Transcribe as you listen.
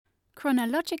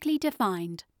Chronologically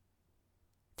Defined.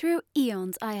 Through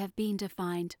eons I have been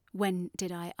defined, when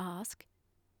did I ask?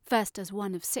 First as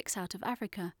one of 6 out of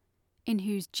Africa, in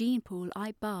whose gene pool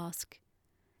I bask.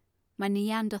 My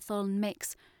Neanderthal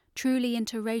mix, truly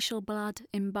interracial blood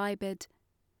imbibed.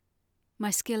 My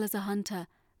skill as a hunter,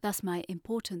 thus my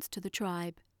importance to the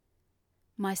tribe.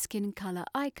 My skin colour,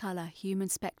 eye colour, human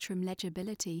spectrum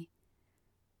legibility.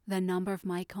 The number of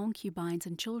my concubines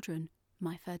and children,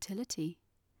 my fertility.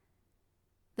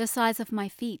 The size of my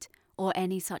feet, or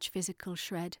any such physical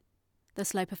shred. The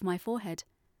slope of my forehead,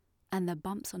 and the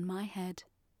bumps on my head.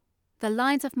 The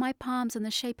lines of my palms and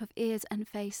the shape of ears and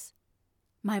face.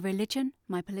 My religion,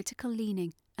 my political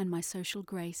leaning, and my social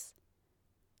grace.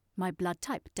 My blood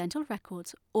type, dental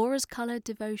records, auras coloured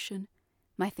devotion.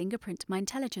 My fingerprint, my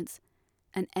intelligence,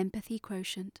 and empathy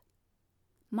quotient.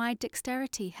 My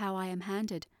dexterity, how I am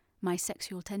handed, my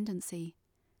sexual tendency.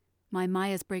 My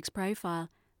Myers-Briggs profile,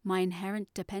 my inherent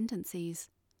dependencies.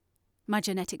 My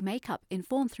genetic makeup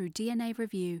informed through DNA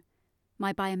review.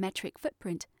 My biometric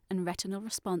footprint and retinal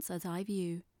response as I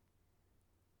view.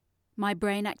 My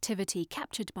brain activity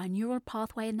captured by neural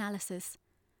pathway analysis.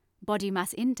 Body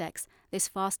mass index, this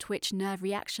fast twitch nerve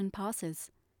reaction passes.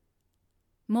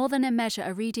 More than a measure,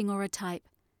 a reading or a type.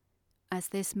 As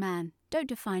this man, don't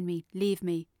define me, leave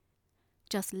me.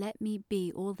 Just let me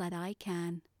be all that I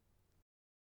can.